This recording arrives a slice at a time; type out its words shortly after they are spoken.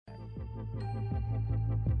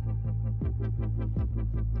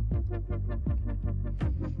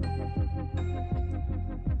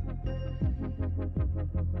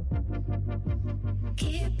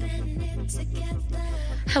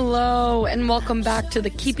Hello, and welcome back to the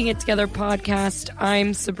Keeping It Together podcast.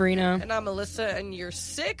 I'm Sabrina. And I'm Melissa, and your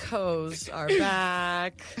sick hoes are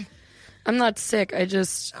back. I'm not sick, I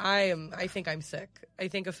think I'm sick. I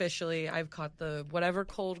think officially I've caught the whatever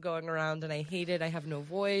cold going around, and I hate it. I have no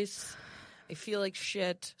voice. I feel like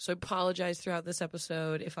shit, so I apologize throughout this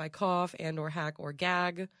episode if I cough and or hack or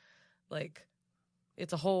gag. Like,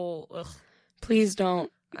 it's a whole, ugh. Please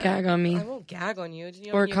don't gag on me. I won't gag on you.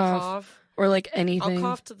 Or cough. Or like anything. I'll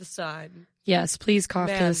cough to the side. Yes, please cough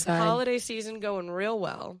to the side. Holiday season going real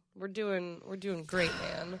well. We're doing great,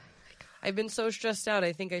 man. I've been so stressed out.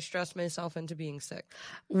 I think I stressed myself into being sick.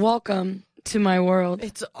 Welcome to my world.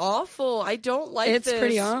 It's awful. I don't like this. It's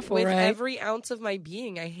pretty awful, with right? every ounce of my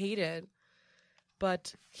being. I hate it.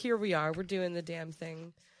 But here we are. We're doing the damn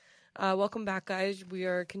thing. Welcome back, guys. We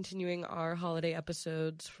are continuing our holiday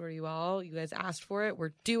episodes for you all. You guys asked for it.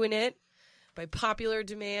 We're doing it by popular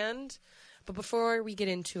demand. But before we get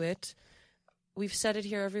into it, we've said it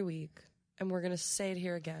here every week, and we're going to say it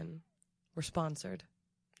here again. We're sponsored.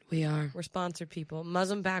 We are. We're sponsored, people.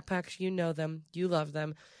 Muslin Backpacks, you know them. You love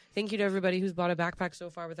them. Thank you to everybody who's bought a backpack so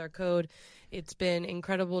far with our code. It's been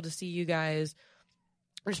incredible to see you guys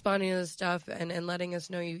responding to this stuff and letting us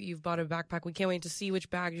know you've bought a backpack. We can't wait to see which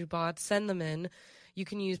bags you bought. Send them in. You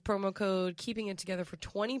can use promo code Keeping It Together for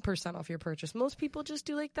 20% off your purchase. Most people just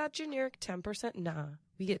do like that generic 10%. Nah,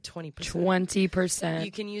 we get 20%. 20%.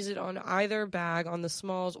 You can use it on either bag, on the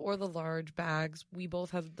smalls or the large bags. We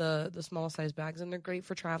both have the small size bags, and they're great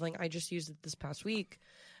for traveling. I just used it this past week.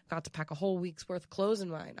 Got to pack a whole week's worth of clothes in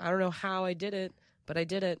mine. I don't know how I did it, but I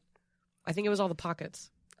did it. I think it was all the pockets.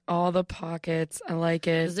 All the pockets. I like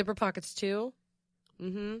it. The zipper pockets, too.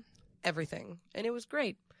 Everything. And it was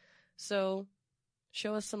great. So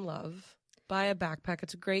show us some love. Buy a backpack.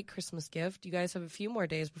 It's a great Christmas gift. You guys have a few more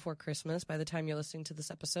days before Christmas by the time you're listening to this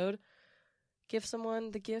episode. Give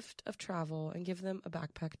someone the gift of travel and give them a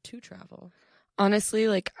backpack to travel. Honestly,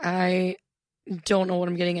 like, I don't know what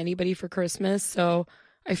I'm getting anybody for Christmas, so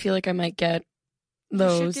I feel like I might get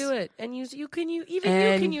those. You should do it. And you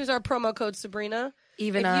can use our promo code, Sabrina.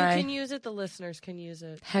 If you can use it, the listeners can use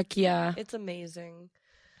it. Heck yeah. It's amazing.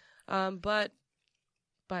 But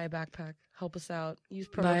buy a backpack. Help us out. Use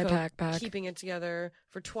promo code Keeping It Together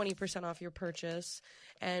for 20% off your purchase.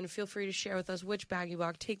 And feel free to share with us which bag you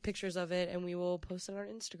bought. Take pictures of it, and we will post it on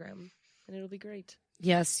Instagram. And it'll be great.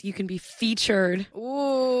 Yes, you can be featured.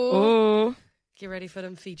 Ooh. Get ready for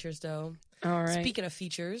them features, though. All right. Speaking of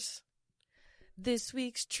features, this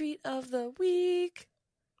week's treat of the week.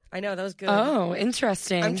 I know, that was good. Oh,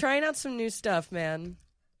 interesting. I'm trying out some new stuff, man.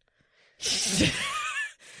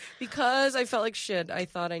 Because I felt like shit, I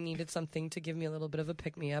thought I needed something to give me a little bit of a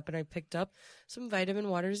pick-me-up, and I picked up some Vitamin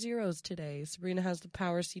Water Zeros today. Sabrina has the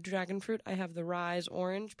Power C Dragon Fruit. I have the Rise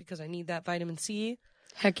Orange because I need that vitamin C.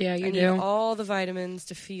 Heck yeah, you do. I need all the vitamins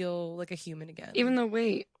to feel like a human again. Even though,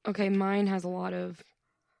 wait, okay, mine has a lot of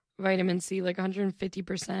vitamin C, like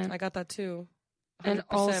 150%. I got that too. And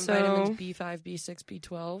also vitamins B5, B6,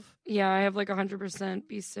 B12. Yeah, I have like 100%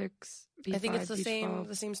 B6, B5, I think it's the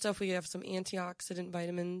B12. same stuff. We have some antioxidant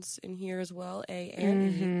vitamins in here as well, A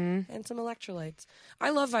and E, and some electrolytes.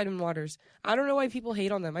 I love vitamin waters. I don't know why people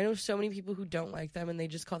hate on them. I know so many people who don't like them, and they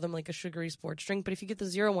just call them like a sugary sports drink. But if you get the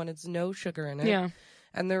zero one, it's no sugar in it. Yeah.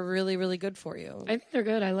 And they're really, really good for you. I think they're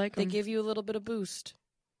good. I like them. They give you a little bit of boost.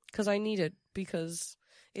 Because I need it. Because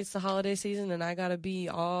it's the holiday season, and I got to be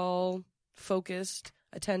all focused,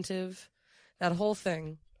 attentive, that whole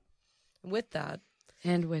thing. With that,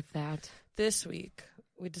 this week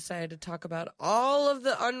we decided to talk about all of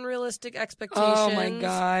the unrealistic expectations oh my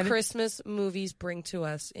God. Christmas movies bring to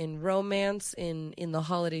us in romance, in the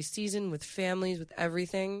holiday season, with families, with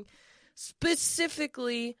everything.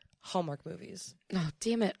 Specifically, Hallmark movies. Oh,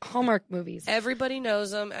 damn it. Hallmark movies. Everybody knows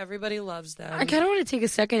them. Everybody loves them. I kind of want to take a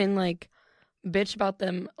second and like bitch about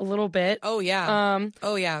them a little bit. Oh, yeah.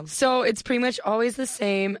 So it's pretty much always the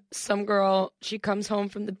same. Some girl, she comes home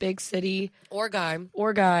from the big city. Or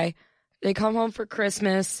guy. They come home for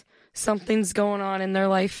Christmas. Something's going on in their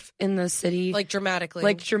life in the city. Like dramatically.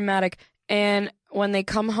 And when they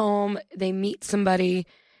come home, they meet somebody.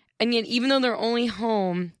 And yet, even though they're only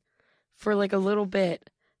home for like a little bit,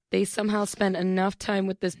 they somehow spend enough time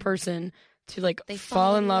with this person to like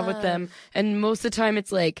fall in love with them. And most of the time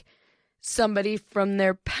it's like somebody from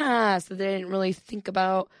their past that they didn't really think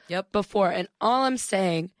about before. And all I'm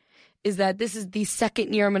saying is that this is the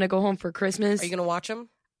second year I'm going to go home for Christmas. Are you going to watch them?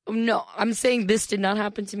 No, I'm saying this did not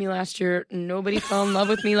happen to me last year. Nobody fell in love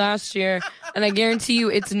with me last year. And I guarantee you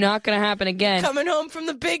it's not going to happen again. Coming home from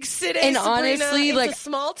the big city, and Sabrina, honestly, it's like a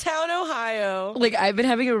small town, Ohio. Like, I've been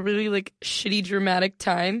having a really, like, shitty dramatic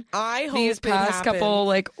time. I hope these past it couple,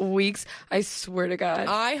 like, weeks. I swear to God.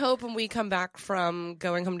 I hope when we come back from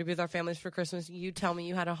going home to be with our families for Christmas, you tell me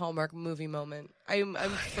you had a Hallmark movie moment. I'm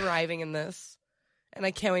thriving in this. And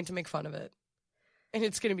I can't wait to make fun of it. And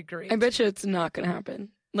it's going to be great. I bet you it's not going to happen.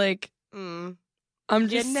 Like, I'm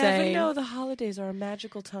just you saying. never know. The holidays are a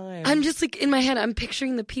magical time. I'm just, like, in my head, I'm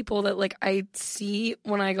picturing the people that, like, I see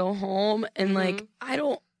when I go home. And, like, I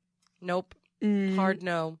don't. Nope. Hard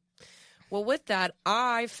no. Well, with that,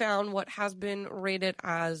 I found what has been rated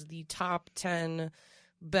as the top 10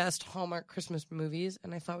 best Hallmark Christmas movies.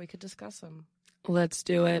 And I thought we could discuss them. Let's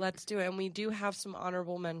do it. Let's do it. And we do have some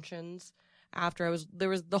honorable mentions. After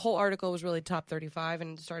the whole article was really top 35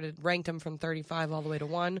 and ranked them from 35 all the way to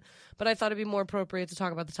 1. But I thought it'd be more appropriate to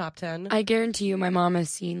talk about the top 10. I guarantee you my mom has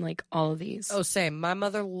seen, like, all of these. Oh, same. My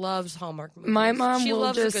mother loves Hallmark movies. My mom she will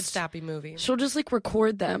loves just, a good sappy movie. She'll just, like,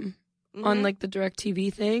 record them on, like, the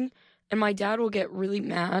DirecTV thing. And my dad will get really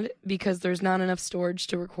mad because there's not enough storage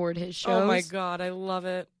to record his shows. Oh, my God. I love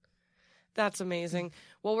it. That's amazing.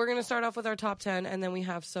 Well, we're going to start off with our top 10, and then we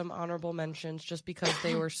have some honorable mentions just because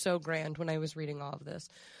they were so grand when I was reading all of this.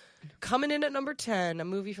 Coming in at number 10, a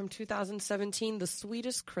movie from 2017, The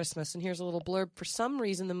Sweetest Christmas. And here's a little blurb. For some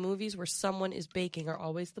reason, the movies where someone is baking are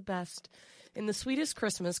always the best. In The Sweetest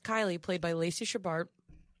Christmas, Kylie, played by Lacey Chabert,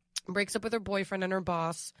 breaks up with her boyfriend and her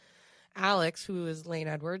boss, Alex, who is Lane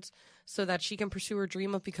Edwards, so that she can pursue her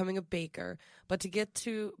dream of becoming a baker. But to get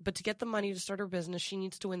the money to start her business, she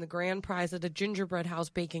needs to win the grand prize at a gingerbread house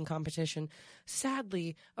baking competition.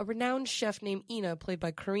 Sadly, a renowned chef named Ina, played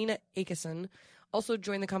by Karina Akeson, also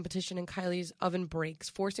joined the competition, and Kylie's oven breaks,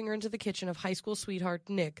 forcing her into the kitchen of high school sweetheart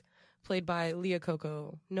Nick, played by Leah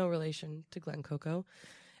Coco, no relation to Glenn Coco.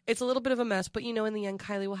 It's a little bit of a mess, but in the end,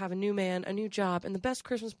 Kylie will have a new man, a new job, and the best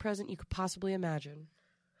Christmas present you could possibly imagine.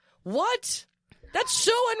 What? That's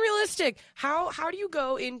so unrealistic. How do you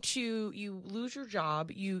go into, you lose your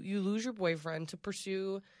job, you lose your boyfriend to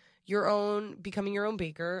pursue becoming your own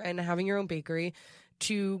baker and having your own bakery,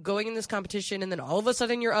 to going in this competition, and then all of a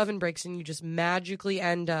sudden your oven breaks and you just magically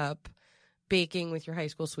end up baking with your high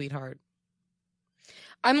school sweetheart?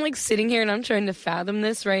 I'm like sitting here and I'm trying to fathom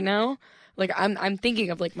this right now. Like, I'm thinking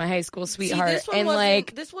of, like, my high school sweetheart. See,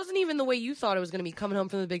 this wasn't even the way you thought it was going to be, coming home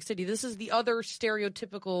from the big city. This is the other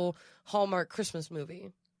stereotypical Hallmark Christmas movie.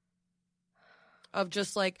 Of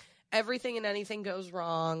just, like, everything and anything goes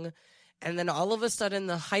wrong, and then all of a sudden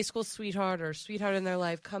the high school sweetheart or sweetheart in their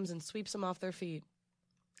life comes and sweeps them off their feet.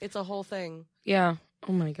 It's a whole thing. Yeah.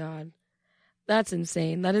 Oh, my God. That's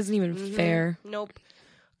insane. That isn't even fair. Nope.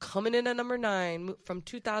 Coming in at number 9, from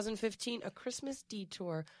 2015, A Christmas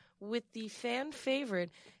Detour, with the fan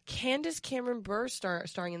favorite Candace Cameron Bure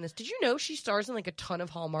starring in this. Did you know she stars in, like, a ton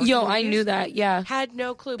of Hallmark movies? I knew that, yeah. Had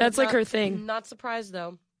no clue. That's, like, her thing. Not surprised,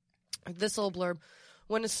 though. This little blurb.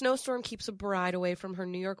 When a snowstorm keeps a bride away from her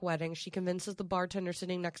New York wedding, she convinces the bartender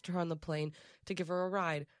sitting next to her on the plane to give her a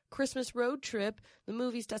ride. Christmas road trip. The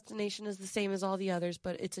movie's destination is the same as all the others,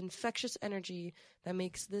 but it's infectious energy that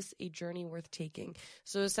makes this a journey worth taking.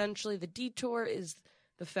 So essentially, the detour is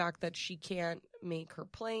the fact that she can't make her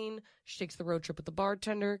plane. She takes the road trip with the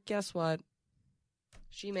bartender. Guess what?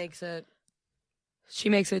 She makes it. She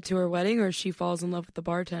makes it to her wedding, or she falls in love with the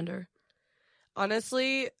bartender?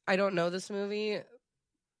 Honestly, I don't know this movie,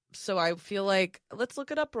 so I feel like, let's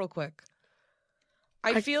look it up real quick.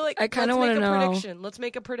 I feel like, I kind of want to know. Let's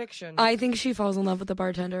make a prediction. I think she falls in love with the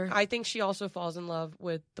bartender. I think she also falls in love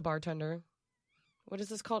with the bartender. What is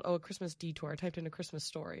this called? Oh, A Christmas Detour. I typed in A Christmas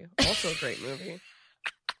Story. Also a great movie.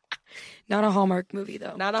 Not a Hallmark movie,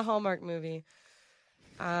 though. Not a Hallmark movie.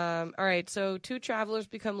 All right, so 2 travelers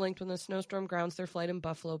become linked when the snowstorm grounds their flight in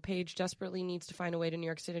Buffalo. Paige desperately needs to find a way to New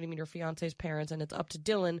York City to meet her fiancé's parents, and it's up to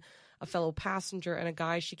Dylan, a fellow passenger, and a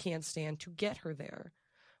guy she can't stand, to get her there.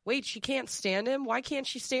 Wait, she can't stand him? Why can't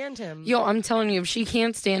she stand him? Yo, I'm telling you, if she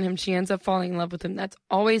can't stand him, she ends up falling in love with him. That's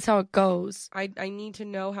always how it goes. I need to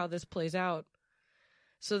know how this plays out.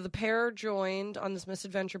 So the pair are joined on this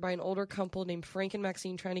misadventure by an older couple named Frank and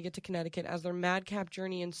Maxine trying to get to Connecticut. As their madcap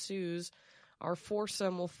journey ensues, our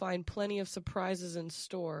foursome will find plenty of surprises in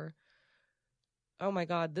store. Oh my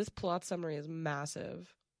God, this plot summary is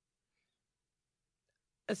massive.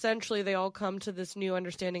 Essentially, they all come to this new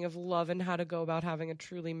understanding of love and how to go about having a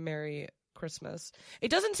truly merry Christmas.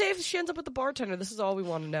 It doesn't say if she ends up with the bartender. This is all we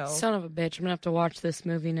want to know. Son of a bitch, I'm going to have to watch this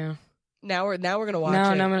movie now. Now we're going to watch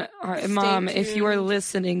it. No, I'm gonna. Mom, if you are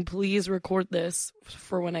listening, please record this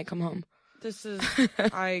for when I come home. This is,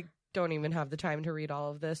 I don't even have the time to read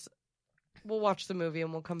all of this. We'll watch the movie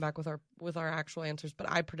and we'll come back with our actual answers.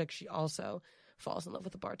 But I predict she also falls in love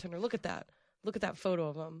with the bartender. Look at that. Look at that photo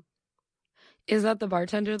of him. Is that the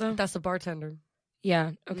bartender, though? That's the bartender.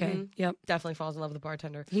 Yeah. Okay. Mm-hmm. Yep. Definitely falls in love with the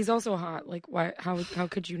bartender. He's also hot. Like, why? How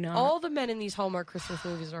could you not? All the men in these Hallmark Christmas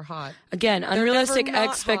movies are hot. Again, They're unrealistic never not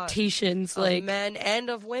expectations. hot. Like Of men and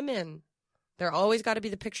of women. They're always got to be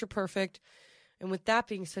the picture perfect. And with that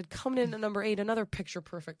being said, coming in at number 8, another picture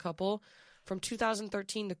perfect couple from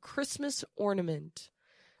 2013, The Christmas Ornament.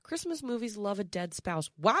 Christmas movies love a dead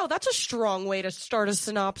spouse. Wow, that's a strong way to start a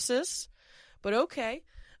synopsis. But okay.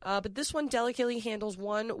 But this one delicately handles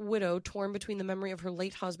one widow torn between the memory of her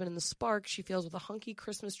late husband and the spark she feels with a hunky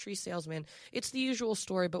Christmas tree salesman. It's the usual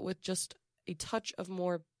story, but with just a touch of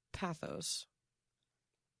more pathos.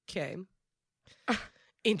 Okay.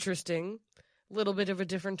 Interesting. Little bit of a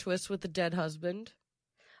different twist with the dead husband.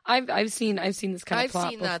 I've seen this kind of plot I've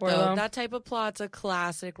seen that, before, though. That type of plot's a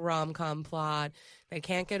classic rom-com plot. They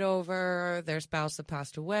can't get over their spouse that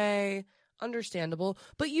passed away. Understandable.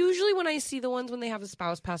 But usually when I see the ones when they have a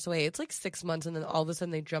spouse pass away, it's like 6 months and then all of a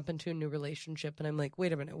sudden they jump into a new relationship and I'm like,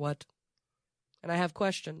 wait a minute, what? And I have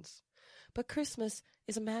questions. But Christmas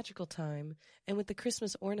is a magical time. And with the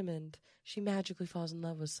Christmas ornament, she magically falls in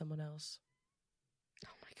love with someone else.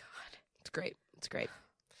 Oh my God. It's great. It's great.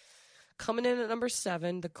 Coming in at number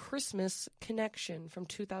 7, The Christmas Connection from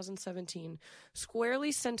 2017.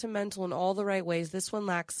 Squarely sentimental in all the right ways, this one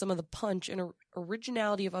lacks some of the punch and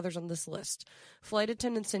originality of others on this list. Flight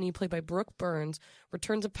attendant Cindy, played by Brooke Burns,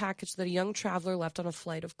 returns a package that a young traveler left on a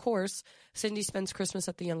flight. Of course, Cindy spends Christmas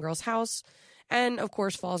at the young girl's house and, of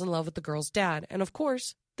course, falls in love with the girl's dad. And, of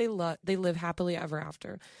course, they live happily ever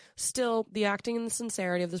after. Still, the acting and the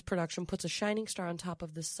sincerity of this production puts a shining star on top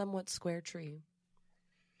of this somewhat square tree.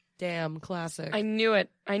 Damn, classic. I knew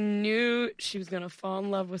it. I knew she was going to fall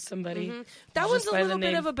in love with somebody. Mm-hmm. That was a little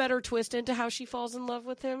bit of a better twist into how she falls in love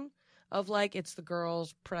with him. Of like, it's the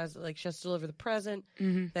girl's present, like she has to deliver the present.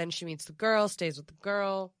 Mm-hmm. Then she meets the girl, stays with the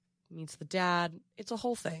girl, meets the dad. It's a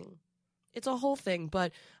whole thing. It's a whole thing,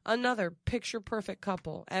 but another picture perfect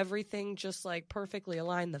couple. Everything just like perfectly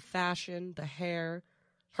aligned. The fashion, the hair,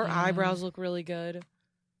 her eyebrows look really good.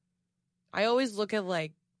 I always look at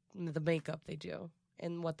like the makeup they do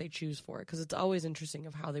and what they choose for it, because it's always interesting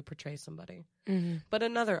of how they portray somebody. Mm-hmm. But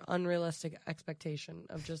another unrealistic expectation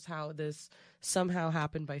of just how this somehow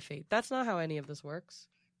happened by fate. That's not how any of this works.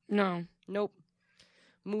 No. Nope.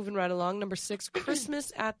 Moving right along. Number 6,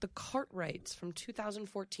 Christmas at the Cartwrights from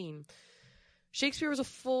 2014. Shakespeare was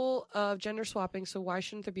full of gender swapping, so why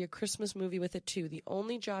shouldn't there be a Christmas movie with it too? The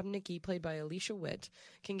only job Nikki, played by Alicia Witt,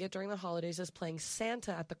 can get during the holidays is playing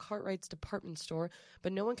Santa at the Cartwrights department store,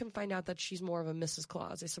 but no one can find out that she's more of a Mrs.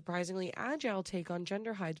 Claus, a surprisingly agile take on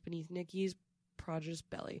gender hides beneath Nikki's prodigious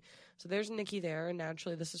belly. So there's Nikki there, and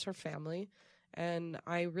naturally this is her family, and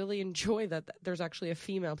I really enjoy that there's actually a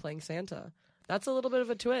female playing Santa. That's a little bit of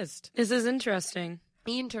a twist. This is interesting.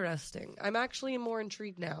 Interesting. I'm actually more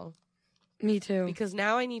intrigued now. Me too. Because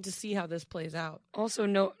now I need to see how this plays out. Also,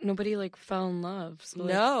 nobody like fell in love. So,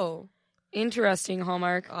 like, No. interesting,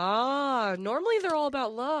 Hallmark. Normally they're all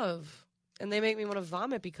about love. And they make me want to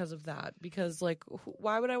vomit because of that. Because, like,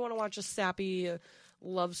 why would I want to watch a sappy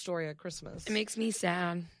love story at Christmas? It makes me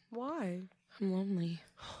sad. Why? I'm lonely.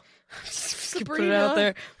 Sabrina. Put it out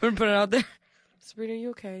there. I'm gonna put it out there. Sabrina, are you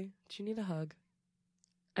okay? Do you need a hug?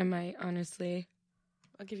 I might, honestly.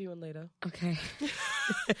 I'll give you one later. Okay.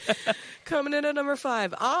 Coming in at number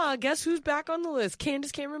 5. Guess who's back on the list?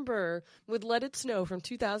 Candace Cameron Bure with Let It Snow from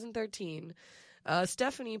 2013.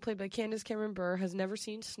 Stephanie, played by Candace Cameron Bure, has never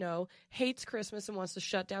seen snow, hates Christmas, and wants to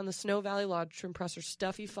shut down the Snow Valley Lodge to impress her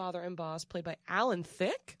stuffy father and boss, played by Alan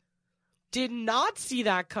Thicke. Did not see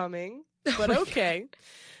that coming, but okay.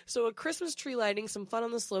 So a Christmas tree lighting, some fun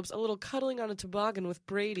on the slopes, a little cuddling on a toboggan with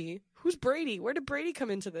Brady. Who's Brady? Where did Brady come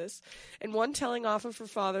into this? And one telling off of her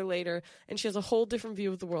father later, and she has a whole different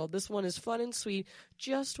view of the world. This one is fun and sweet,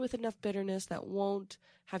 just with enough bitterness that won't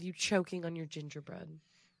have you choking on your gingerbread.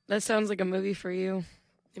 That sounds like a movie for you.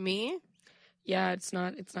 Me? Yeah, it's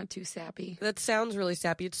not too sappy. That sounds really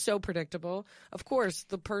sappy. It's so predictable. Of course,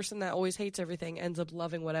 the person that always hates everything ends up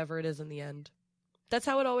loving whatever it is in the end. That's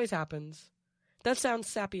how it always happens. That sounds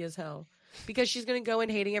sappy as hell. Because she's going to go in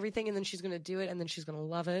hating everything, and then she's going to do it, and then she's going to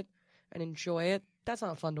love it and enjoy it. That's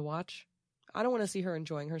not fun to watch. I don't want to see her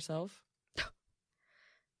enjoying herself.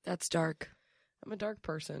 That's dark. I'm a dark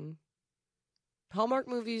person. Hallmark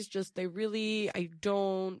movies, I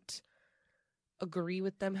don't agree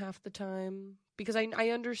with them half the time. Because I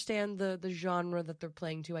understand the genre that they're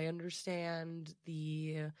playing to. I understand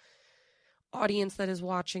the audience that is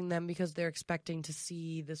watching them because they're expecting to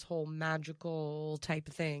see this whole magical type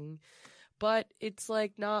of thing. But it's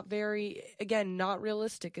like not very, again, not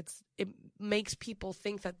realistic. It makes people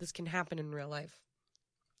think that this can happen in real life.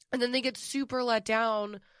 And then they get super let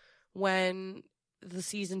down when the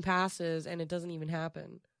season passes and it doesn't even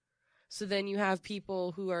happen. So then you have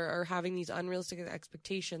people who are having these unrealistic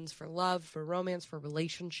expectations for love, for romance, for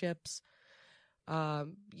relationships,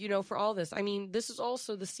 for all this. I mean, this is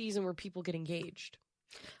also the season where people get engaged.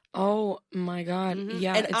 Oh, my God. Mm-hmm.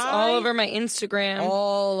 Yeah, And it's all over my Instagram.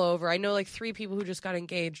 All over. I know like 3 people who just got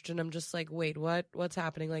engaged, and I'm just like, wait, what? What's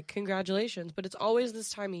happening? Like, congratulations. But it's always this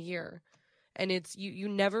time of year. And it's you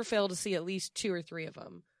never fail to see at least 2 or 3 of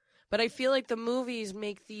them. But I feel like the movies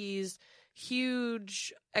make these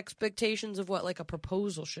huge expectations of what like a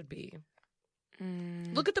proposal should be.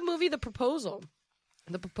 Look at the movie The Proposal.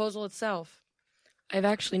 The proposal itself. I've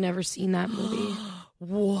actually never seen that movie.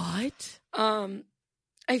 What?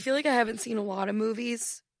 I feel like I haven't seen a lot of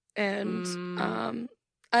movies, and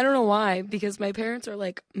I don't know why, because my parents are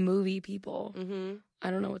like movie people. Mm-hmm. I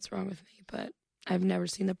don't know what's wrong with me, but I've never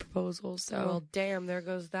seen The Proposal, so... Well, damn, there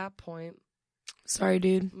goes that point. Sorry,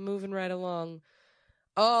 dude. Moving right along.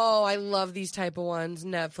 Oh, I love these type of ones.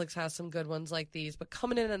 Netflix has some good ones like these. But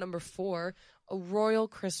coming in at number 4, A Royal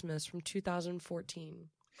Christmas from 2014.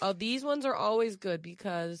 Oh, these ones are always good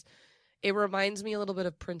because it reminds me a little bit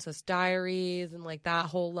of Princess Diaries and like that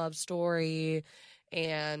whole love story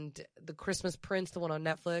and The Christmas Prince, the one on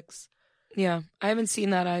Netflix. Yeah, I haven't seen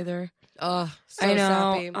that either. Oh, so I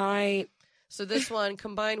know. sappy. So this one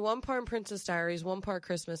combined 1 part Princess Diaries, 1 part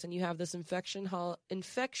Christmas, and you have this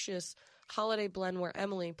infectious holiday blend where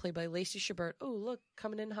Emily, played by Lacey Chabert, oh, look,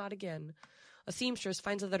 coming in hot again. A seamstress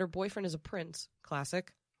finds out that her boyfriend is a prince.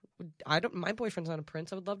 Classic. My boyfriend's not a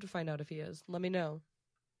prince. I would love to find out if he is. Let me know.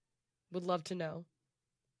 Would love to know.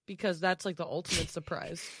 Because that's like the ultimate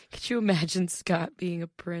surprise. Could you imagine Scott being a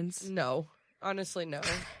prince? No. Honestly, no.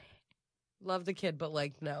 Love the kid, but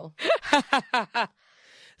like, no.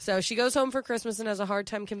 So she goes home for Christmas and has a hard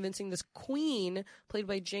time convincing this queen, played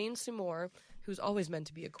by Jane Seymour, who's always meant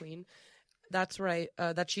to be a queen, that's right,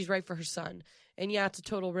 that she's right for her son. And yeah, it's a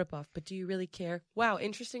total ripoff, but do you really care? Wow,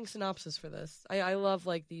 interesting synopsis for this. I love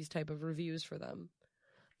like these type of reviews for them.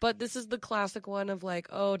 But this is the classic one of like,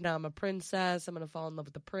 oh, now I'm a princess, I'm going to fall in love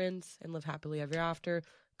with the prince and live happily ever after.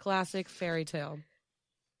 Classic fairy tale.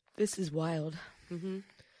 This is wild. Mm-hmm.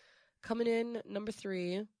 Coming in, number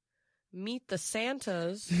 3, Meet the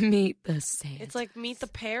Santas. Meet the Santas. It's like Meet the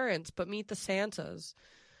Parents, but Meet the Santas.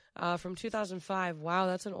 From 2005. Wow,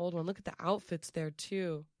 that's an old one. Look at the outfits there,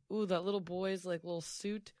 too. Ooh, that little boy's like little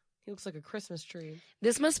suit. He looks like a Christmas tree.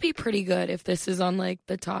 This must be pretty good if this is on like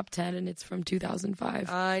the top 10 and it's from 2005.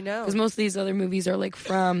 I know. Because most of these other movies are like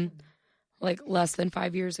from like less than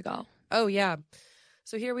 5 years ago. Oh, yeah.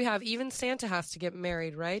 So here we have even Santa has to get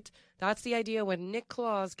married, right? That's the idea when Nick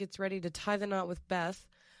Claus gets ready to tie the knot with Beth.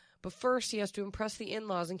 But first, he has to impress the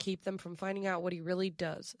in-laws and keep them from finding out what he really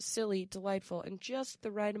does. Silly, delightful, and just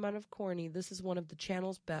the right amount of corny. This is one of the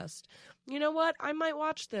channel's best. You know what? I might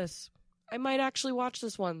watch this. I might actually watch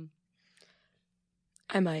this one.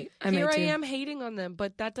 I might. Here I am hating on them,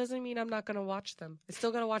 but that doesn't mean I'm not going to watch them. I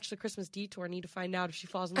still got to watch The Christmas Detour. I need to find out if she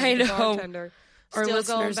falls in love with the bartender. Our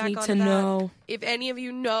listeners need to know. If any of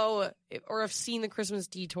you know or have seen The Christmas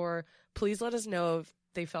Detour, please let us know if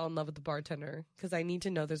they fell in love with the bartender, because I need to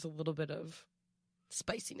know there's a little bit of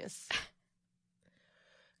spiciness.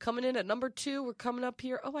 Coming in at number 2, we're coming up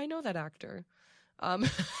here. Oh, I know that actor.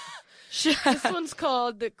 This one's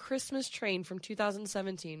called The Christmas Train from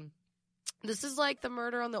 2017. This is like the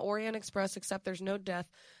Murder on the Orient Express, except there's no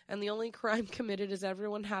death, and the only crime committed is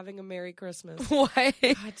everyone having a Merry Christmas. Why?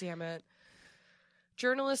 God damn it.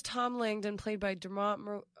 Journalist Tom Langdon, played by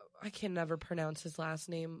Dermot I can never pronounce his last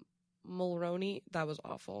name. Mulroney, that was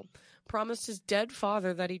awful, promised his dead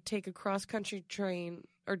father that he'd take a cross-country train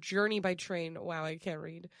or journey by train. Wow, I can't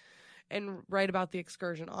read. And write about the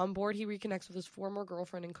excursion. On board, he reconnects with his former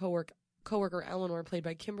girlfriend and coworker Eleanor, played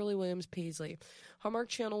by Kimberly Williams Paisley. Hallmark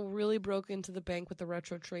Channel really broke into the bank with the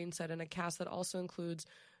retro train set and a cast that also includes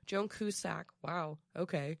Joan Cusack, wow,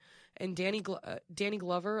 okay, and Danny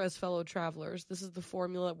Glover as fellow travelers. This is the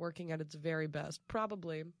formula working at its very best.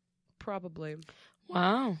 Probably.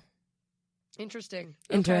 Wow. Interesting.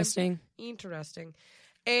 Okay. Interesting.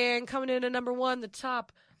 And coming in at number 1, the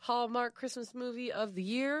top Hallmark Christmas movie of the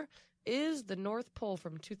year is The North Pole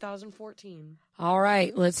from 2014. All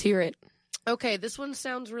right, let's hear it. Okay, this one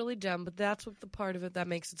sounds really dumb, but that's what the part of it that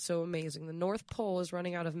makes it so amazing. The North Pole is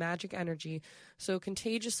running out of magic energy, so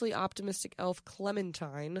contagiously optimistic elf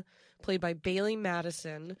Clementine, played by Bailey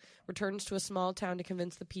Madison, returns to a small town to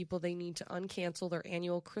convince the people they need to uncancel their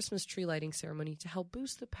annual Christmas tree lighting ceremony to help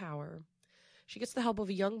boost the power. She gets the help of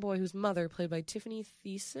a young boy whose mother, played by Tiffany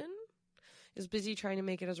Thiessen, is busy trying to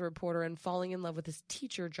make it as a reporter and falling in love with his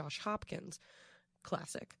teacher, Josh Hopkins.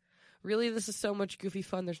 Classic. Really, this is so much goofy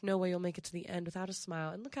fun. There's no way you'll make it to the end without a smile.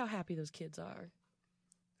 And look how happy those kids are.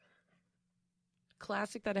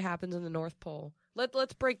 Classic that it happens in the North Pole.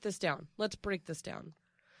 Let's break this down.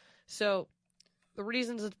 So, the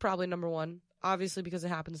reasons it's probably number one, obviously because it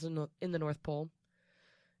happens in the North Pole.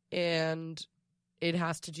 And it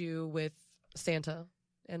has to do with Santa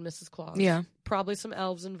and Mrs. Claus. Yeah. Probably some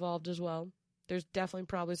elves involved as well. There's definitely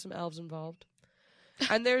probably some elves involved.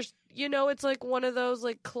 And there's, it's like one of those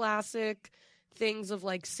like classic things of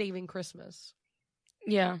like saving Christmas.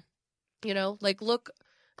 Yeah. Think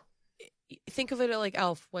of it like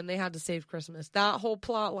Elf when they had to save Christmas. That whole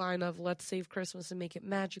plot line of let's save Christmas and make it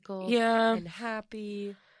magical and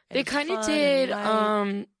happy. They kind of did,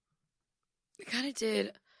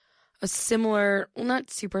 a similar, well, not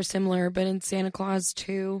super similar, but in Santa Claus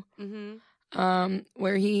 2,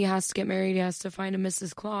 where he has to get married, he has to find a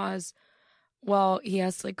Mrs. Claus. Well, he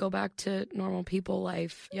has to go back to normal people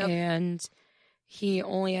life, and he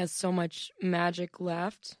only has so much magic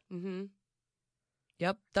left. Mm-hmm.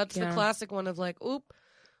 Yep, that's the classic one of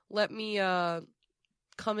let me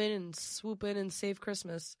come in and swoop in and save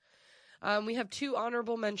Christmas. We have 2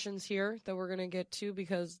 honorable mentions here that we're going to get to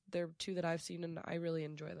because they're 2 that I've seen and I really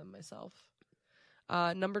enjoy them myself.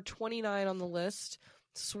 Number 29 on the list,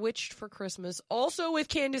 Switched for Christmas, also with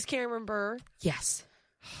Candace Cameron Bure. Yes.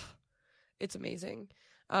 It's amazing.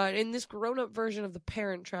 In this grown-up version of The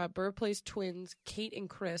Parent Trap, Burr plays twins, Kate and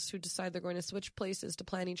Chris, who decide they're going to switch places to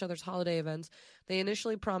plan each other's holiday events. They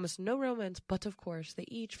initially promise no romance, but of course, they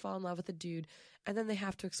each fall in love with a dude, and then they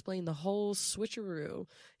have to explain the whole switcheroo.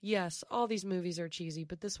 Yes, all these movies are cheesy,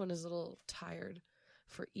 but this one is a little tired,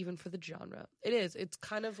 even for the genre. It is. It's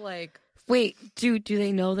kind of like... Wait, do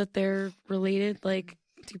they know that they're related?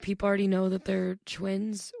 Do people already know that they're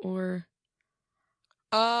twins, or...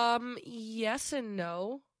 Yes and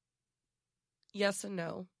no. Yes and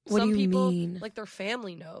no. What Some do you people, mean? their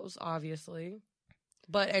family knows, obviously.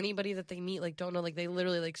 But anybody that they meet, don't know, they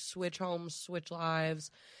literally, switch homes, switch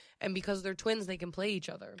lives. And because they're twins, they can play each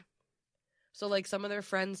other. So, some of their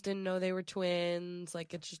friends didn't know they were twins.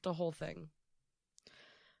 It's just a whole thing.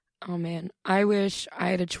 Oh, man. I wish I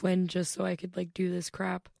had a twin just so I could, do this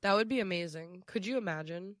crap. That would be amazing. Could you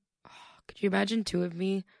imagine? Could you imagine 2 of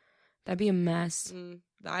me? That'd be a mess.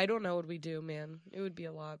 I don't know what we do, man. It would be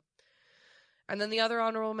a lot. And then the other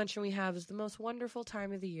honorable mention we have is the most wonderful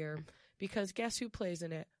time of the year. Because guess who plays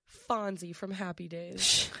in it? Fonzie from Happy Days.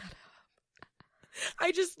 Shut up.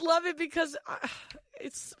 I just love it because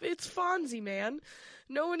it's Fonzie, man.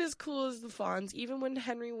 No one is cool as the Fonz, even when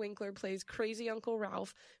Henry Winkler plays crazy Uncle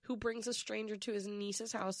Ralph, who brings a stranger to his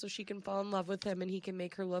niece's house so she can fall in love with him and he can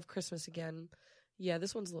make her love Christmas again. Yeah,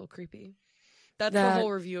 this one's a little creepy. That's the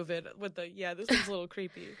whole review of it. This one's a little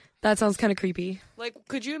creepy. That sounds kind of creepy.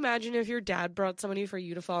 Could you imagine if your dad brought somebody for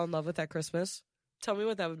you to fall in love with at Christmas? Tell me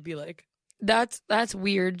what that would be like. That's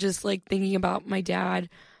weird. Just thinking about my dad.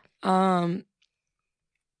 No.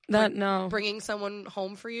 Bringing someone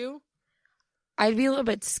home for you? I'd be a little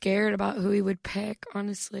bit scared about who he would pick,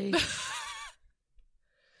 honestly.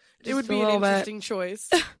 It would be an interesting choice.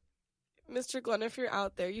 Mr. Glenn, if you're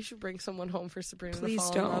out there, you should bring someone home for Sabrina to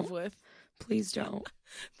fall in love with. Please don't.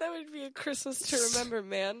 That would be a Christmas to remember,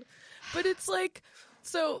 man. But it's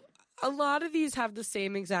so a lot of these have the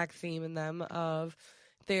same exact theme in them of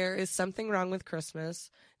there is something wrong with Christmas.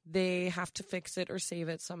 They have to fix it or save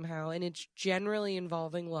it somehow. And it's generally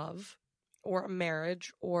involving love or a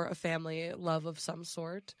marriage or a family love of some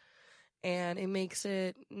sort. And it makes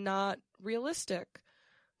it not realistic.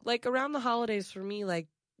 Around the holidays for me,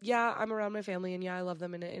 yeah, I'm around my family and yeah, I love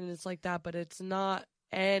them and it's like that, but it's not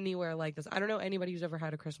anywhere like this. I don't know anybody who's ever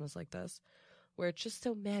had a Christmas like this where it's just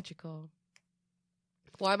so magical.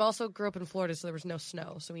 Well, I'm also grew up in Florida, so there was no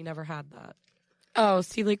snow, so we never had that. Oh,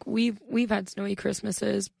 see, we've had snowy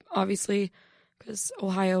Christmases, obviously, because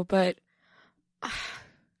Ohio, but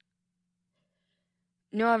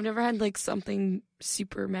no, I've never had something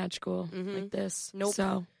super magical like this. Nope.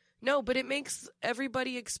 So. No, but it makes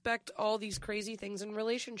everybody expect all these crazy things in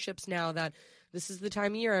relationships now that this is the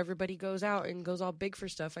time of year everybody goes out and goes all big for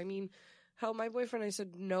stuff. I mean, hell, my boyfriend, I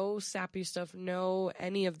said, no sappy stuff, no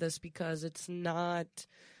any of this because it's not,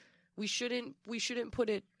 we shouldn't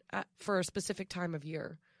put it for a specific time of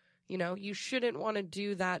year. You know, you shouldn't want to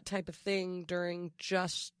do that type of thing during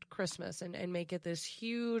just Christmas and make it this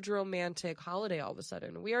huge romantic holiday all of a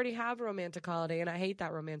sudden. We already have a romantic holiday, and I hate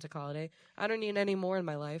that romantic holiday. I don't need any more in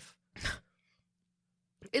my life.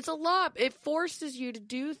 It's a lot. It forces you to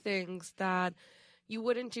do things that you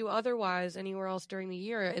wouldn't do otherwise anywhere else during the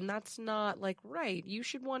year, and that's not, like, right. You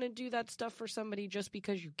should want to do that stuff for somebody just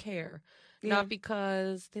because you care, not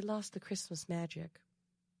because they lost the Christmas magic.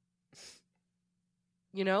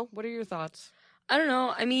 You know? What are your thoughts? I don't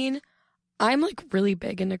know. I mean, I'm, like, really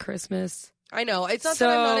big into Christmas. I know. It's not that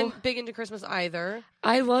I'm not big into Christmas either.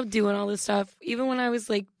 I love doing all this stuff. Even when I was,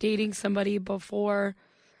 like, dating somebody before,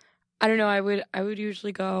 I don't know, I would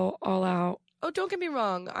usually go all out. Oh, don't get me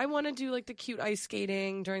wrong. I want to do, like, the cute ice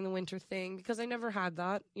skating during the winter thing because I never had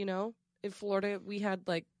that, you know? In Florida, we had,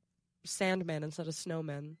 like, sandmen instead of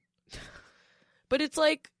snowmen. But it's,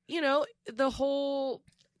 like, you know,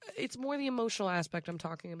 it's more the emotional aspect I'm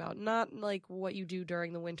talking about, not like what you do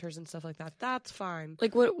during the winters and stuff like that. That's fine.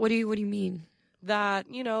 Like what do you mean?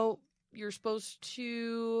 That, you know, you're supposed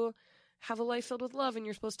to have a life filled with love and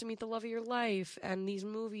you're supposed to meet the love of your life, and these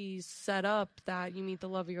movies set up that you meet the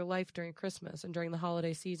love of your life during Christmas and during the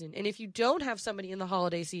holiday season. And if you don't have somebody in the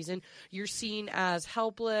holiday season, you're seen as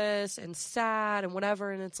helpless and sad and whatever,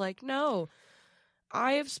 and it's like, no.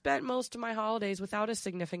 I have spent most of my holidays without a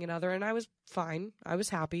significant other, and I was fine. I was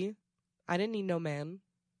happy. I didn't need no man.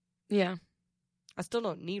 Yeah. I still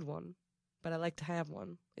don't need one, but I like to have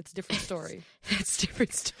one. It's a different story. That's a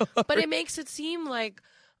different story. But it makes it seem like,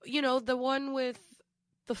 you know, the one with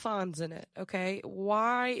the Fonz in it, okay?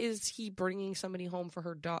 Why is he bringing somebody home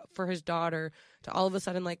for his daughter to all of a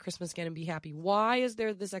sudden like Christmas again and be happy? Why is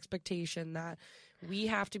there this expectation that we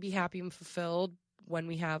have to be happy and fulfilled when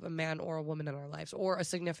we have a man or a woman in our lives or a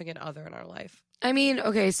significant other in our life? I mean,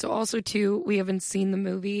 okay, so also, too, we haven't seen the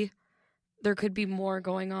movie. There could be more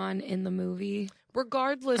going on in the movie.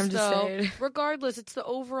 Regardless, I'm just saying. Regardless, it's the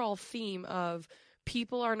overall theme of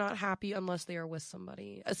people are not happy unless they are with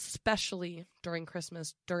somebody, especially during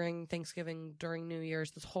Christmas, during Thanksgiving, during New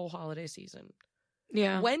Year's, this whole holiday season.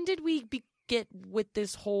 Yeah. When did we get with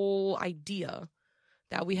this whole idea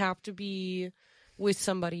that we have to be with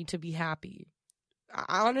somebody to be happy?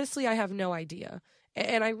 Honestly, I have no idea.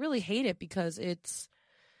 And I really hate it because it's,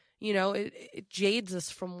 you know, it jades us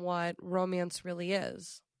from what romance really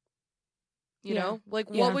is. You know? Like,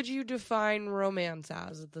 what would you define romance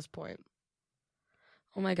as at this point?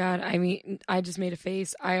 Oh, my God. I mean, I just made a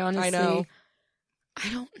face. I honestly... I know. I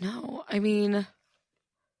don't know. I mean...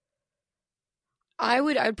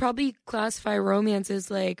 I'd probably classify romance as,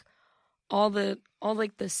 like, all the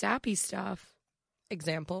sappy stuff.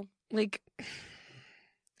 Example? Like...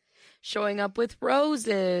 showing up with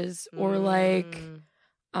roses or like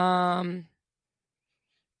doing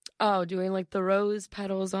like the rose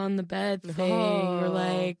petals on the bed thing or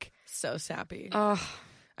like so sappy. I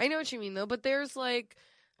know what you mean though, but there's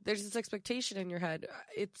this expectation in your head.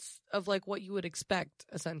 It's of like what you would expect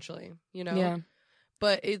essentially, you know? Yeah.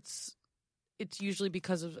 But it's usually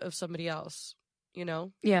because of somebody else, you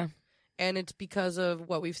know? Yeah. And it's because of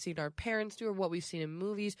what we've seen our parents do or what we've seen in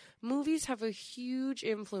movies. Movies have a huge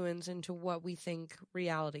influence into what we think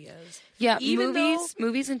reality is. Yeah,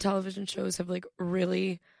 movies and television shows have like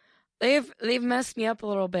really they've messed me up a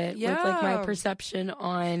little bit with like my perception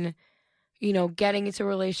on, you know, getting into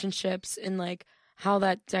relationships and like how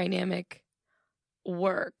that dynamic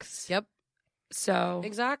works. Yep. So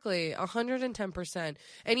exactly, 110%.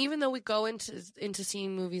 And even though we go into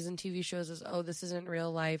seeing movies and TV shows as, oh, this isn't real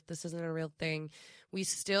life, this isn't a real thing, we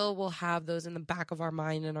still will have those in the back of our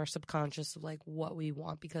mind and our subconscious of like what we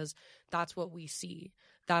want because that's what we see.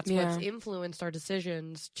 That's what's influenced our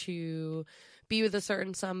decisions to be with a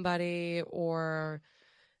certain somebody or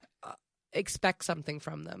expect something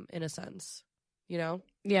from them in a sense. You know?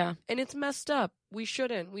 Yeah. And it's messed up. We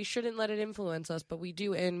shouldn't let it influence us, but we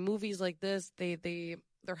do. And movies like this,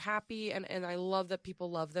 they're happy and I love that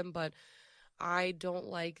people love them, but I don't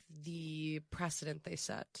like the precedent they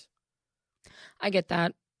set. I get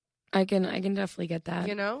that. I can definitely get that.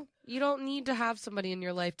 You know? You don't need to have somebody in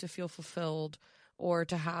your life to feel fulfilled or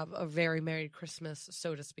to have a very Merry Christmas,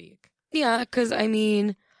 so to speak. Yeah, because I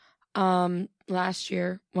mean, last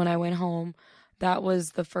year when I went home, that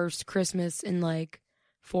was the first Christmas in like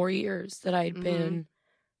 4 years that I'd been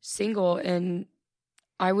single, and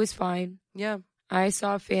I was fine. Yeah. I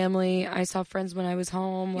saw family. I saw friends when I was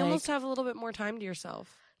home. You almost have a little bit more time to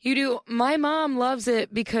yourself. You do. My mom loves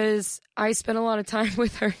it because I spend a lot of time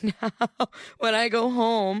with her now when I go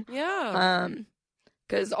home. Yeah.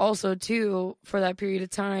 Because also, too, for that period of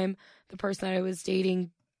time, the person that I was dating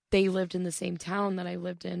they lived in the same town that I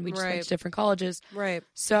lived in. We just went Right. to different colleges. Right.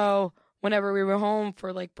 So whenever we were home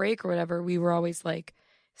for like break or whatever, we were always like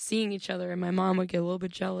seeing each other, and my mom would get a little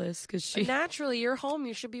bit jealous because she. Naturally, you're home.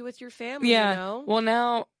 You should be with your family. Yeah. You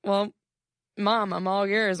know. Well, Mom, I'm all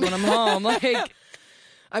yours when I'm home. Like,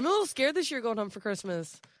 I'm a little scared this year going home for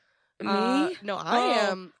Christmas. me? No, I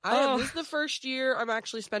am. Oh. This is the first year I'm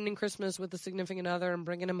actually spending Christmas with a significant other and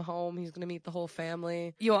bringing him home. He's going to meet the whole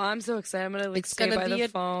family. Yo, I'm so excited. I'm gonna like stay by the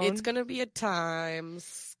phone. It's going to be a time.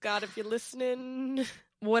 Scott, if you're listening,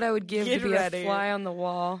 what I would give Get to be ready. a fly on the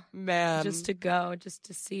wall, man, just to go, just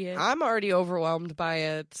to see it. I'm already overwhelmed by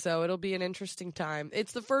it, so it'll be an interesting time.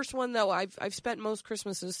 It's the first one though. I've spent most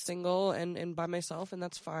Christmases single and by myself, and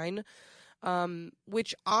that's fine.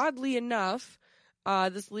 Which oddly enough,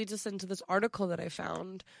 this leads us into this article that I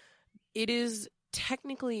found. It is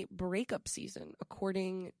technically breakup season,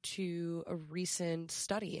 according to a recent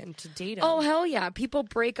study and to data. Oh, hell yeah. People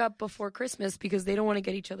break up before Christmas because they don't want to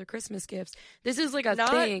get each other Christmas gifts. This is like a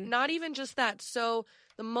thing. Not even just that. So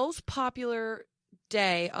the most popular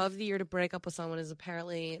day of the year to break up with someone is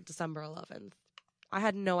apparently December 11th. I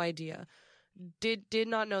had no idea. Did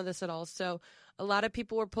not know this at all. So a lot of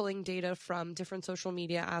people were pulling data from different social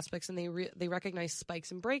media aspects, and they recognize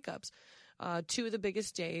spikes in breakups. Two of the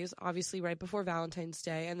biggest days, obviously right before Valentine's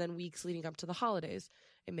Day, and then weeks leading up to the holidays.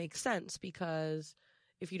 It makes sense because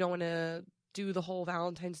if you don't want to do the whole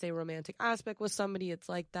Valentine's Day romantic aspect with somebody, it's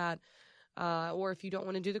like that. Or if you don't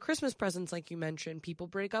want to do the Christmas presents like you mentioned, people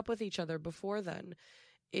break up with each other before then.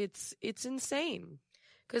 It's insane.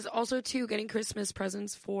 Because also, too, getting Christmas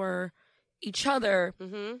presents for each other,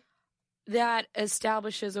 Mm-hmm. that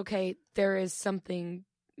establishes, okay, there is something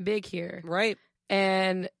big here. Right.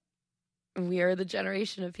 And we are the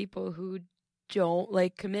generation of people who don't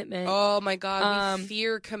like commitment. Oh my God, we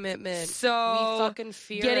fear commitment. So we fucking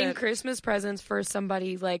fear getting it. Christmas presents for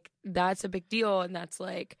somebody, like, that's a big deal, and that's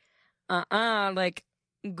like, like,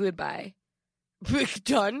 goodbye.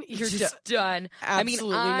 Done. You're just done.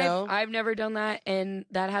 Absolutely I mean, no. I've never done that, and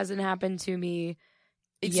that hasn't happened to me.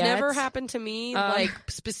 It's yet. never happened to me, like,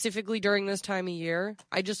 specifically during this time of year.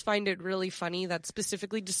 I just find it really funny that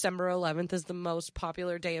specifically December 11th is the most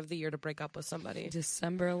popular day of the year to break up with somebody.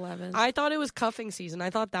 December 11th. I thought it was cuffing season.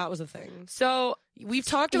 I thought that was a thing. So we've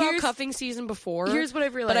talked about cuffing season before. Here's what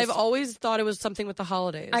I've realized. But I've always thought it was something with the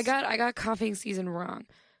holidays. I got cuffing season wrong.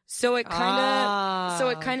 So it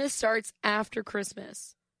kind of starts after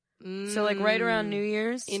Christmas. So like right around New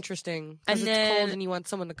Year's. Interesting. And Because it's cold and you want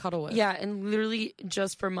someone to cuddle with. Yeah, and literally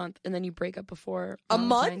just for a month, and then you break up before a Valentine's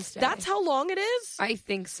month. Day. That's how long it is. I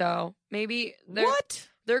think so. Maybe What?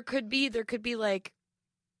 There could be like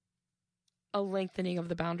a lengthening of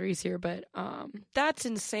the boundaries here, but That's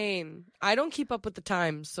insane. I don't keep up with the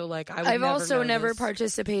times, so like I've also never this.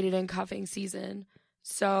 participated in cuffing season,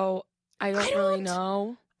 so I don't really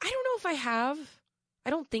know. I don't know if I have.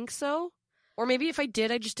 I don't think so. Or maybe if I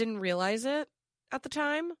did, I just didn't realize it at the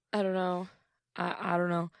time. I don't know. I don't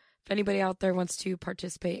know. If anybody out there wants to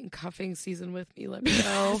participate in cuffing season with me, let me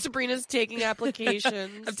know. Sabrina's taking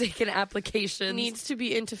applications. I'm taking applications. Needs to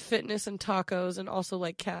be into fitness and tacos and also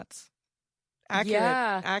like cats. Accurate.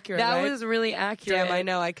 Yeah, accurate. That right? was really accurate. Damn, I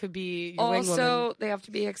know. I could be your wing woman. Also, they have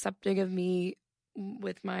to be accepting of me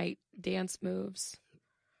with my dance moves.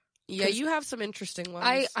 Yeah, you have some interesting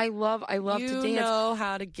ones. I love to dance. You know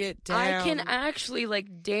how to get down. I can actually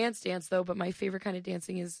like dance though, but my favorite kind of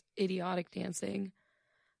dancing is idiotic dancing,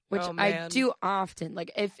 which I do often.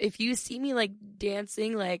 Like if you see me like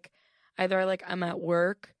dancing, like either like I'm at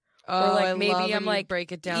work or like maybe I'm like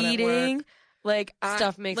break it down eating. At work. Like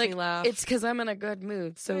stuff makes me laugh. It's because I'm in a good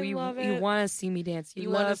mood. So you want to see me dance. You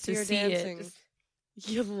love to see it.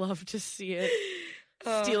 You love to see it.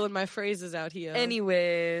 Stealing my phrases out here.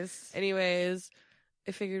 Anyways,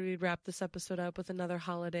 I figured we'd wrap this episode up with another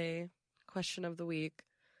holiday question of the week.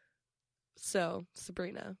 So,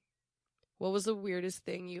 Sabrina, what was the weirdest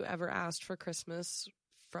thing you ever asked for Christmas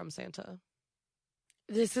from Santa?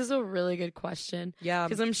 This is a really good question. Yeah.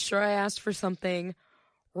 Because I'm sure I asked for something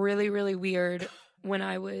really, really weird when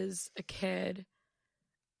I was a kid.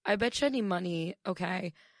 I bet you any money.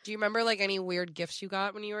 Okay. Do you remember like any weird gifts you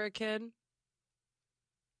got when you were a kid?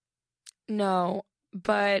 No,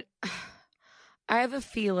 but I have a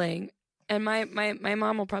feeling, and my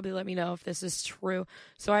mom will probably let me know if this is true.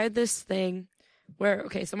 So I had this thing where,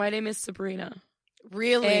 so my name is Sabrina.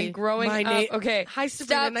 Really? And growing up, okay. Hi,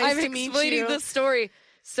 Sabrina. Stop, nice I'm to meet you. explaining the story.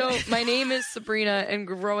 So my name is Sabrina, and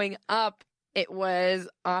growing up, it was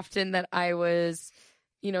often that I was,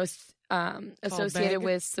 associated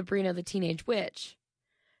with Sabrina the Teenage Witch.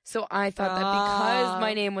 So I thought that because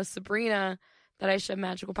my name was Sabrina, that I should have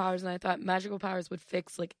magical powers, and I thought magical powers would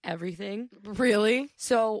fix like everything. Really?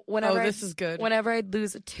 So whenever this is good. Whenever I'd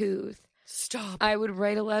lose a tooth, Stop. I would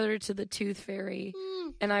write a letter to the tooth fairy,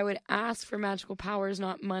 and I would ask for magical powers,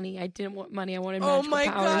 not money. I didn't want money. I wanted magical powers. Oh my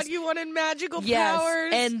God, you wanted magical yes.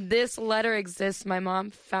 powers? And this letter exists. My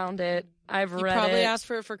mom found it. I've read it. You probably asked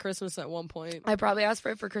for it for Christmas at one point. I probably asked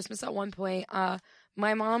for it for Christmas at one point.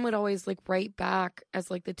 My mom would always like write back as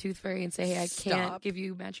like the tooth fairy and say, hey, I can't give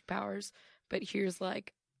you magic powers, but here's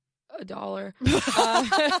like $1.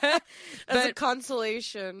 As a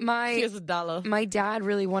consolation. Here's $1. My dad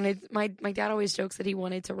really wanted, my dad always jokes that he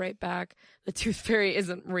wanted to write back, the tooth fairy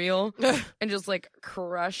isn't real, and just like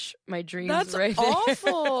crush my dreams. That's right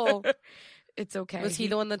awful. It's okay. Was he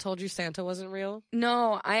the one that told you Santa wasn't real?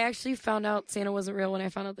 No, I actually found out Santa wasn't real when I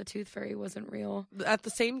found out the tooth fairy wasn't real. At the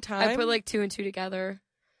same time? I put like 2 and 2 together.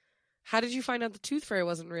 How did you find out the tooth fairy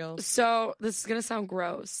wasn't real? So, this is going to sound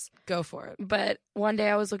gross. Go for it. But one day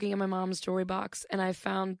I was looking at my mom's jewelry box and I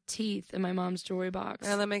found teeth in my mom's jewelry box.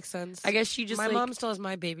 Yeah, that makes sense. I guess she just My mom still has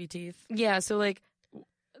my baby teeth. Yeah, so like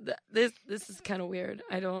this is kind of weird.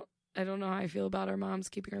 I don't know how I feel about our moms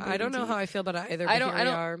keeping her baby I don't know teeth. how I feel about it either, but here we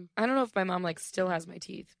are. I don't know if my mom like still has my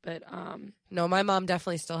teeth, but No, my mom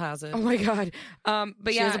definitely still has it. Oh my God.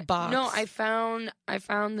 But she has a box. No, I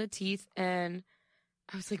found the teeth and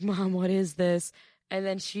I was like, Mom, what is this? And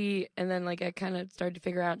then like I kind of started to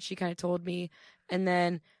figure out, and she kind of told me, and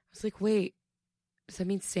then I was like, wait, does that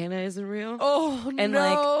mean Santa isn't real? Oh, and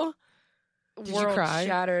no. Like, did you cry?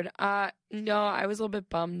 Shattered. No, I was a little bit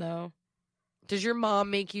bummed though. Does your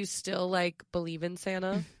mom make you still like believe in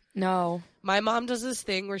Santa? No. My mom does this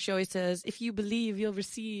thing where she always says, if you believe, you'll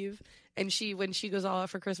receive. And when she goes all out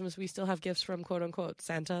for Christmas, we still have gifts from quote unquote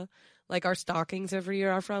Santa. Like our stockings every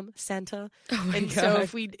year are from Santa. Oh my God. So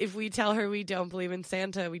if we tell her we don't believe in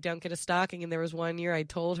Santa, we don't get a stocking. And there was one year I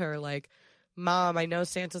told her, like, Mom, I know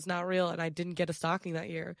Santa's not real, and I didn't get a stocking that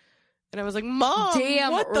year. And I was like, Mom,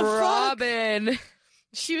 damn, what the Robin. fuck?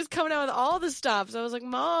 She was coming out with all the stuff. So I was like,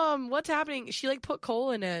 Mom, what's happening? She like put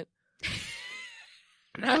coal in it.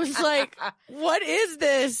 And I was like, what is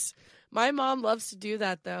this? My mom loves to do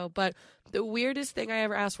that, though. But the weirdest thing I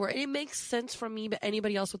ever asked for, and it makes sense from me, but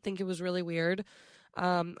anybody else would think it was really weird.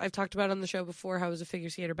 I've talked about it on the show before how I was a figure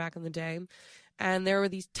skater back in the day. And there were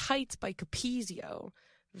these tights by Capezio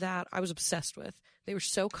that I was obsessed with. They were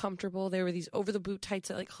so comfortable. They were these over-the-boot tights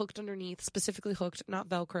that like hooked underneath, specifically hooked, not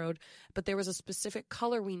Velcroed. But there was a specific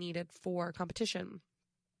color we needed for competition.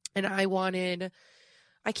 And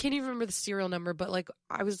I can't even remember the serial number, but like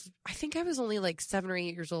I think I was only like 7 or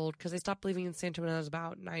 8 years old because I stopped believing in Santa when I was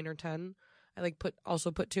about 9 or 10. I like put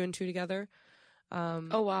 2 and 2 together.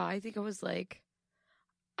 Oh wow, I think I was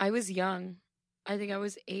young. I think I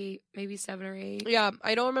was 8, maybe 7 or 8. Yeah,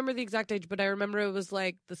 I don't remember the exact age, but I remember it was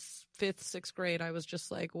like the 5th, 6th grade. I was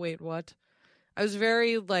just like, wait, what? I was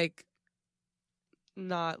very like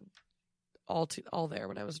not all there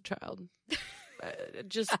when I was a child.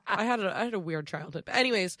 I had a weird childhood. But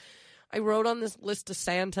anyways, I wrote on this list to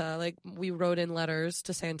Santa, like we wrote in letters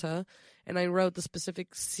to Santa, and I wrote the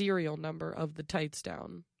specific serial number of the tights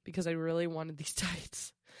down because I really wanted these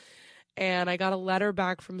tights. And I got a letter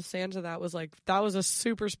back from Santa that was a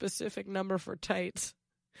super specific number for tights,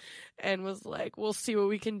 and was like, we'll see what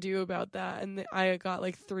we can do about that. And I got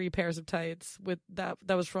like 3 pairs of tights with that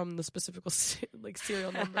was from the specific like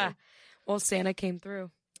serial number. Well, Santa came through.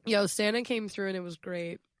 Yo, Santa came through and it was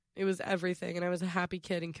great. It was everything, and I was a happy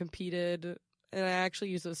kid and competed. And I actually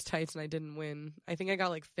used those tights and I didn't win. I think I got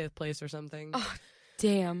like 5th place or something. Oh,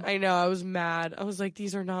 damn. I know, I was mad. I was like,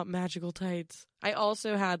 these are not magical tights. I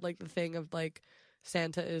also had like the thing of like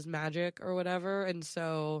Santa is magic or whatever, and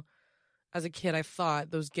so as a kid I thought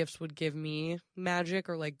those gifts would give me magic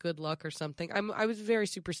or like good luck or something. I was very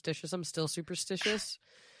superstitious. I'm still superstitious.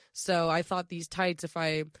 So I thought these tights, if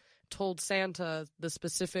I told Santa the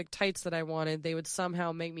specific tights that I wanted, they would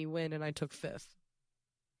somehow make me win, and I took 5th.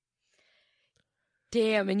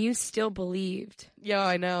 Damn, and you still believed. Yeah,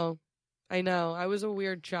 I know. I was a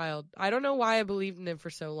weird child. I don't know why I believed in it for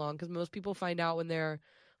so long, because most people find out when they're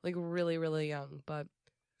like really, really young, but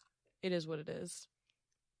it is what it is.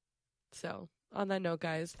 So, on that note,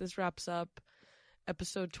 guys, this wraps up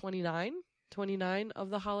episode 29 of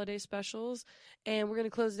the holiday specials, and we're going to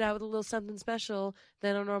close it out with a little something special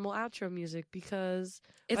than our normal outro music, because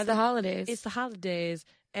it's the holidays. It's the holidays,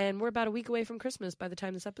 and we're about a week away from Christmas by the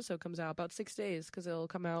time this episode comes out, about 6 days, because it'll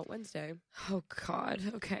come out Wednesday. Oh, God.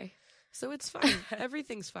 Okay. So it's fine.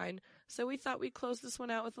 Everything's fine. So we thought we'd close this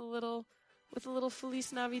one out with a little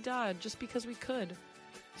Feliz Navidad, just because we could.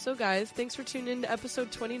 So, guys, thanks for tuning in to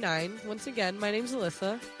episode 29. Once again, my name's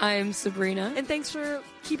Alyssa. I'm Sabrina. And thanks for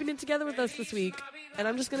keeping it together with us this week. And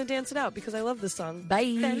I'm just going to dance it out because I love this song.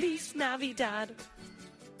 Bye. Feliz Navidad.